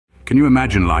Can you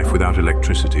imagine life without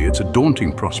electricity? It's a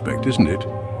daunting prospect, isn't it?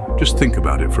 Just think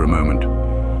about it for a moment.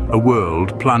 A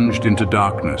world plunged into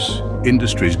darkness,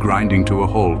 industries grinding to a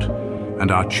halt,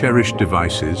 and our cherished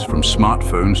devices, from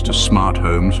smartphones to smart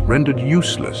homes, rendered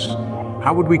useless.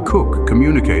 How would we cook,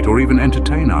 communicate, or even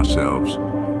entertain ourselves?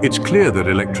 It's clear that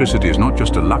electricity is not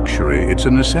just a luxury, it's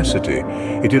a necessity.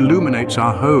 It illuminates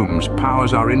our homes,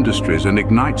 powers our industries, and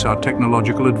ignites our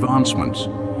technological advancements.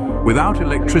 Without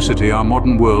electricity, our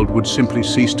modern world would simply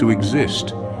cease to exist.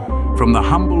 From the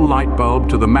humble light bulb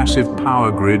to the massive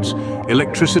power grids,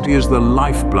 electricity is the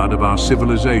lifeblood of our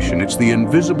civilization. It's the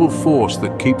invisible force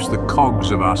that keeps the cogs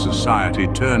of our society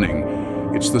turning.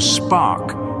 It's the spark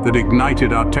that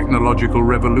ignited our technological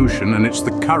revolution, and it's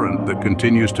the current that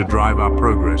continues to drive our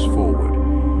progress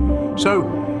forward. So,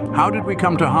 how did we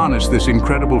come to harness this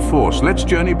incredible force? Let's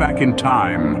journey back in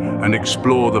time and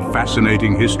explore the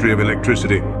fascinating history of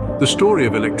electricity. The story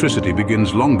of electricity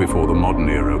begins long before the modern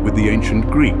era with the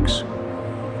ancient Greeks.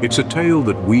 It's a tale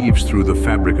that weaves through the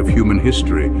fabric of human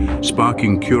history,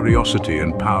 sparking curiosity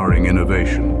and powering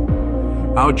innovation.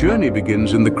 Our journey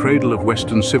begins in the cradle of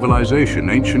Western civilization,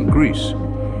 ancient Greece.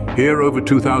 Here, over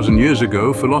 2,000 years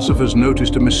ago, philosophers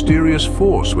noticed a mysterious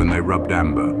force when they rubbed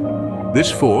amber.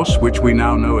 This force, which we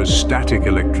now know as static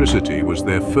electricity, was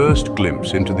their first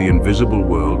glimpse into the invisible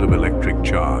world of electric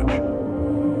charge.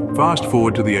 Fast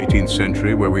forward to the 18th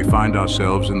century, where we find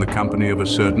ourselves in the company of a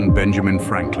certain Benjamin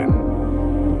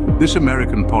Franklin. This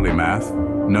American polymath,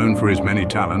 known for his many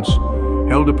talents,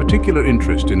 held a particular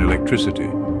interest in electricity.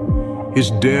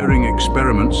 His daring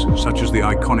experiments, such as the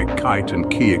iconic kite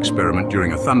and key experiment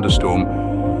during a thunderstorm,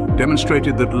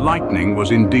 demonstrated that lightning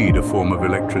was indeed a form of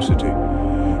electricity.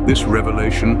 This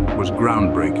revelation was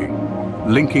groundbreaking,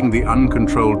 linking the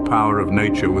uncontrolled power of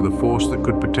nature with a force that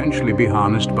could potentially be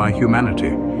harnessed by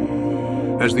humanity.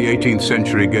 As the 18th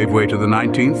century gave way to the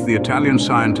 19th, the Italian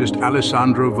scientist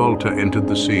Alessandro Volta entered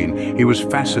the scene. He was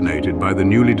fascinated by the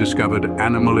newly discovered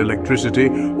animal electricity,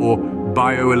 or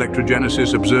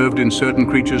bioelectrogenesis, observed in certain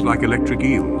creatures like electric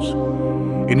eels.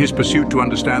 In his pursuit to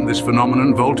understand this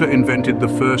phenomenon, Volta invented the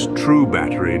first true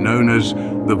battery, known as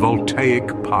the voltaic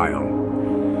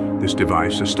pile. This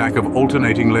device, a stack of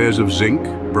alternating layers of zinc,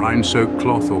 brine-soaked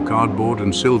cloth or cardboard,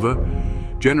 and silver,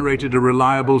 generated a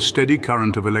reliable, steady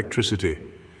current of electricity.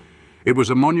 It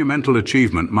was a monumental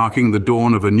achievement, marking the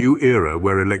dawn of a new era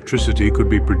where electricity could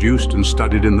be produced and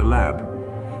studied in the lab.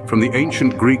 From the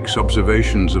ancient Greeks'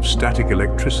 observations of static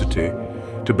electricity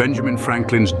to Benjamin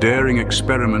Franklin's daring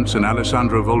experiments and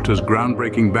Alessandro Volta's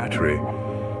groundbreaking battery,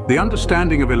 the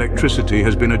understanding of electricity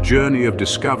has been a journey of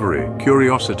discovery,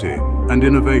 curiosity, and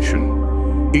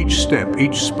innovation. Each step,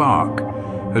 each spark,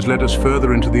 has led us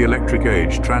further into the electric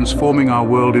age, transforming our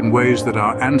world in ways that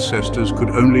our ancestors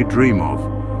could only dream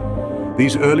of.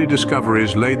 These early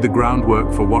discoveries laid the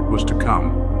groundwork for what was to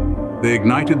come. They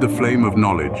ignited the flame of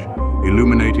knowledge,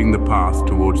 illuminating the path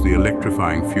towards the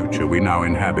electrifying future we now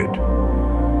inhabit.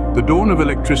 The dawn of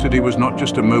electricity was not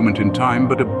just a moment in time,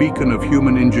 but a beacon of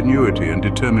human ingenuity and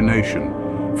determination,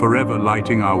 forever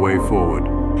lighting our way forward.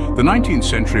 The 19th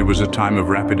century was a time of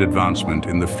rapid advancement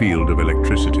in the field of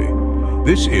electricity.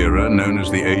 This era, known as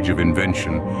the Age of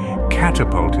Invention,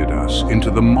 catapulted us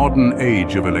into the modern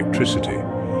age of electricity,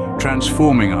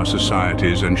 transforming our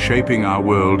societies and shaping our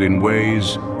world in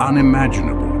ways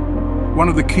unimaginable. One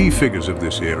of the key figures of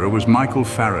this era was Michael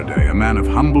Faraday, a man of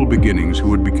humble beginnings who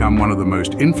would become one of the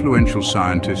most influential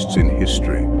scientists in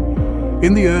history.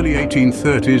 In the early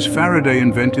 1830s, Faraday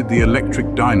invented the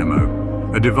electric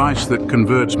dynamo, a device that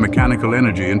converts mechanical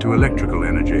energy into electrical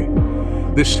energy.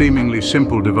 This seemingly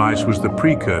simple device was the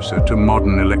precursor to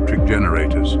modern electric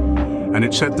generators, and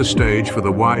it set the stage for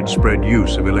the widespread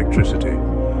use of electricity.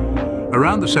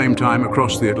 Around the same time,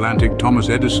 across the Atlantic, Thomas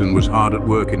Edison was hard at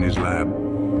work in his lab.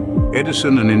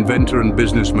 Edison, an inventor and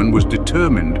businessman, was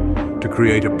determined to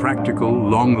create a practical,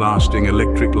 long-lasting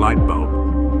electric light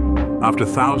bulb. After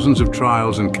thousands of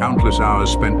trials and countless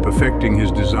hours spent perfecting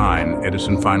his design,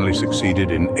 Edison finally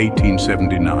succeeded in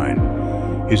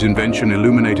 1879. His invention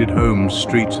illuminated homes,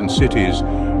 streets, and cities,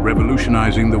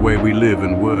 revolutionizing the way we live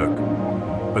and work.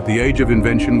 But the age of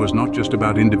invention was not just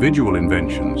about individual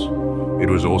inventions. It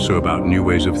was also about new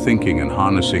ways of thinking and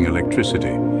harnessing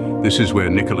electricity. This is where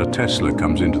Nikola Tesla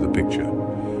comes into the picture.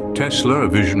 Tesla, a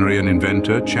visionary and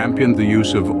inventor, championed the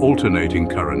use of alternating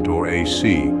current, or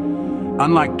AC.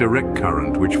 Unlike direct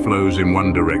current, which flows in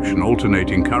one direction,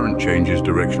 alternating current changes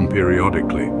direction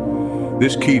periodically.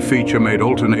 This key feature made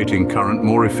alternating current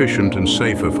more efficient and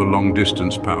safer for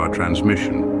long-distance power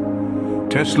transmission.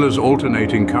 Tesla's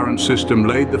alternating current system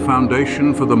laid the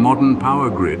foundation for the modern power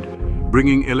grid,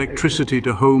 bringing electricity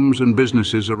to homes and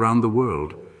businesses around the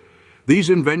world.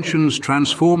 These inventions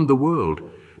transformed the world,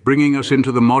 bringing us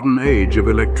into the modern age of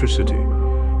electricity.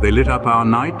 They lit up our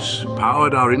nights,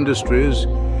 powered our industries,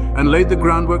 and laid the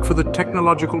groundwork for the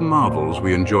technological marvels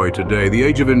we enjoy today. The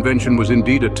age of invention was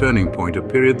indeed a turning point, a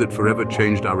period that forever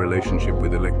changed our relationship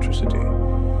with electricity.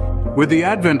 With the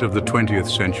advent of the 20th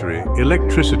century,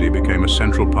 electricity became a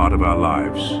central part of our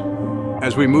lives.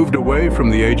 As we moved away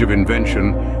from the age of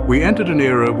invention, we entered an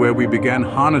era where we began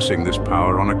harnessing this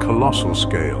power on a colossal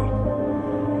scale.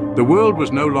 The world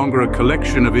was no longer a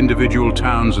collection of individual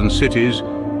towns and cities,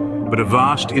 but a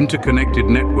vast interconnected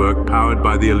network powered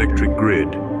by the electric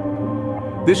grid.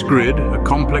 This grid, a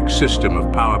complex system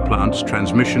of power plants,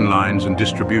 transmission lines, and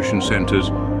distribution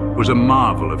centers, was a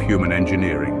marvel of human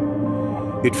engineering.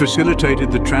 It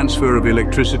facilitated the transfer of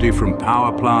electricity from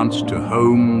power plants to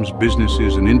homes,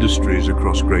 businesses, and industries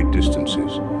across great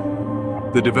distances.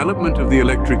 The development of the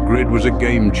electric grid was a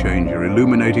game changer,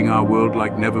 illuminating our world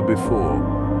like never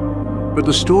before. But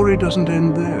the story doesn't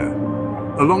end there.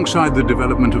 Alongside the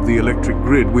development of the electric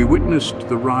grid, we witnessed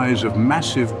the rise of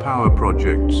massive power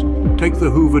projects. Take the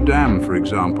Hoover Dam, for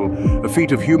example, a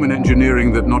feat of human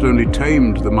engineering that not only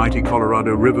tamed the mighty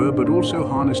Colorado River, but also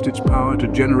harnessed its power to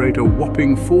generate a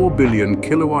whopping 4 billion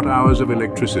kilowatt-hours of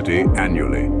electricity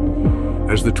annually.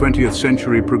 As the 20th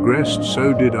century progressed,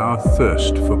 so did our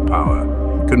thirst for power.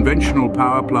 Conventional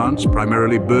power plants,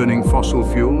 primarily burning fossil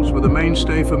fuels, were the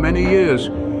mainstay for many years.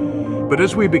 But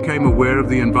as we became aware of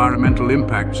the environmental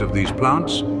impacts of these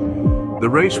plants, the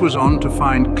race was on to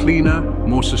find cleaner,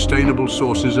 more sustainable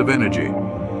sources of energy.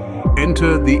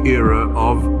 Enter the era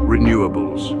of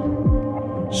renewables.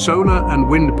 Solar and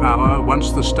wind power,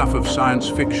 once the stuff of science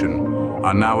fiction,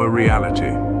 are now a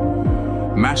reality.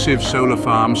 Massive solar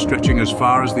farms stretching as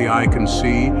far as the eye can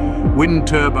see, wind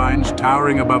turbines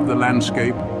towering above the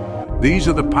landscape. These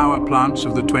are the power plants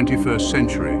of the 21st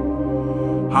century.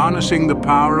 Harnessing the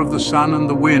power of the sun and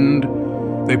the wind,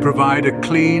 they provide a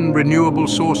clean, renewable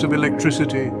source of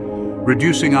electricity,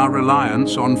 reducing our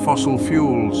reliance on fossil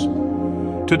fuels.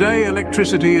 Today,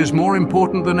 electricity is more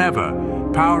important than ever,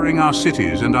 powering our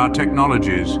cities and our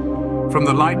technologies. From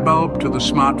the light bulb to the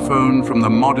smartphone, from the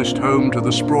modest home to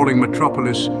the sprawling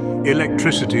metropolis,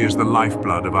 electricity is the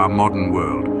lifeblood of our modern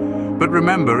world. But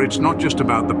remember, it's not just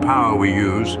about the power we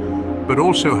use, but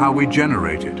also how we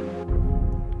generate it.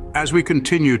 As we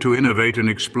continue to innovate and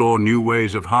explore new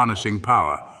ways of harnessing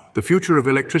power, the future of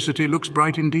electricity looks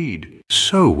bright indeed.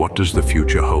 So what does the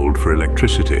future hold for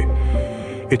electricity?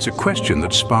 It's a question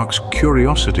that sparks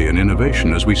curiosity and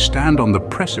innovation as we stand on the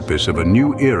precipice of a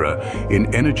new era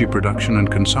in energy production and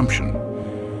consumption.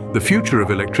 The future of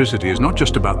electricity is not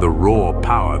just about the raw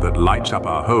power that lights up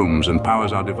our homes and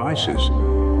powers our devices,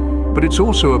 but it's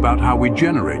also about how we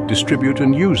generate, distribute,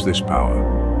 and use this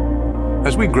power.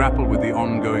 As we grapple with the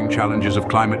ongoing challenges of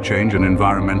climate change and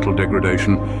environmental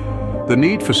degradation, the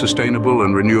need for sustainable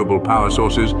and renewable power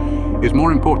sources is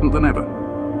more important than ever.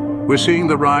 We're seeing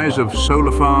the rise of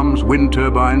solar farms, wind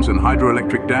turbines, and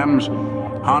hydroelectric dams,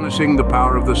 harnessing the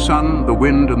power of the sun, the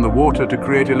wind, and the water to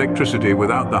create electricity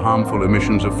without the harmful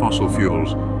emissions of fossil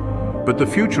fuels. But the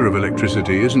future of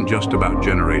electricity isn't just about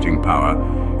generating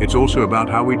power, it's also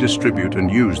about how we distribute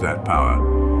and use that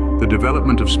power. The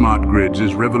development of smart grids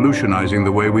is revolutionizing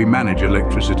the way we manage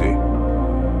electricity.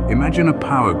 Imagine a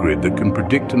power grid that can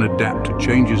predict and adapt to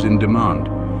changes in demand,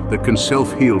 that can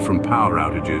self-heal from power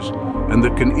outages, and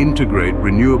that can integrate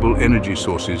renewable energy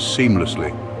sources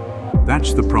seamlessly.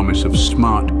 That's the promise of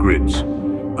smart grids,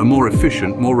 a more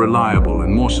efficient, more reliable,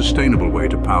 and more sustainable way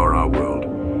to power our world.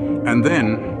 And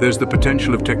then there's the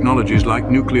potential of technologies like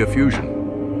nuclear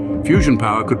fusion. Fusion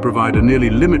power could provide a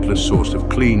nearly limitless source of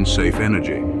clean, safe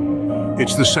energy.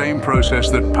 It's the same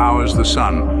process that powers the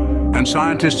sun, and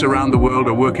scientists around the world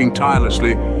are working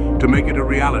tirelessly to make it a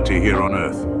reality here on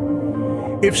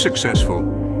Earth. If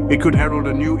successful, it could herald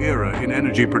a new era in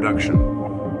energy production,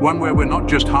 one where we're not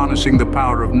just harnessing the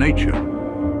power of nature,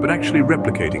 but actually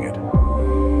replicating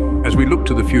it. As we look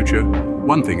to the future,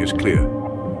 one thing is clear.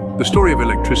 The story of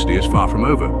electricity is far from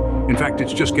over. In fact,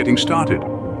 it's just getting started.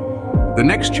 The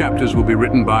next chapters will be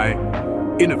written by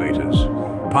innovators,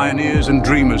 pioneers and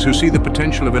dreamers who see the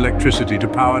potential of electricity to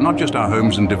power not just our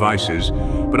homes and devices,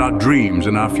 but our dreams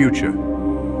and our future.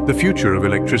 The future of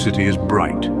electricity is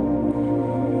bright,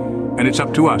 and it's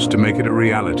up to us to make it a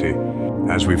reality.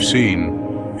 As we've seen,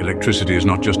 electricity is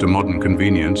not just a modern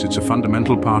convenience, it's a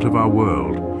fundamental part of our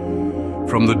world.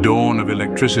 From the dawn of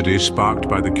electricity sparked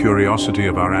by the curiosity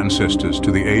of our ancestors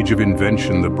to the age of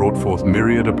invention that brought forth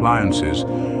myriad appliances,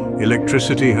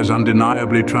 electricity has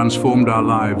undeniably transformed our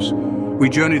lives. We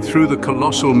journeyed through the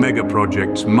colossal mega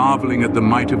projects, marveling at the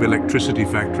might of electricity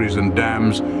factories and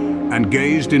dams, and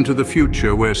gazed into the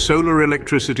future where solar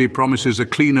electricity promises a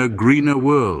cleaner, greener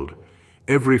world.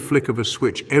 Every flick of a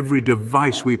switch, every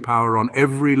device we power on,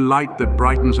 every light that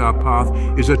brightens our path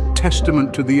is a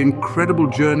testament to the incredible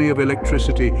journey of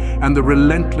electricity and the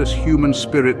relentless human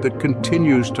spirit that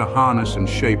continues to harness and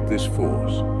shape this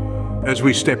force. As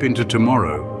we step into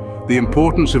tomorrow, the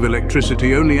importance of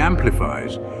electricity only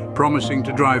amplifies, promising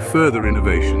to drive further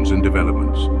innovations and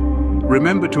developments.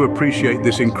 Remember to appreciate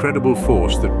this incredible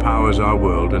force that powers our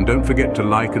world, and don't forget to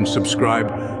like and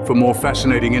subscribe for more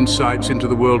fascinating insights into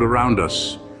the world around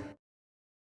us.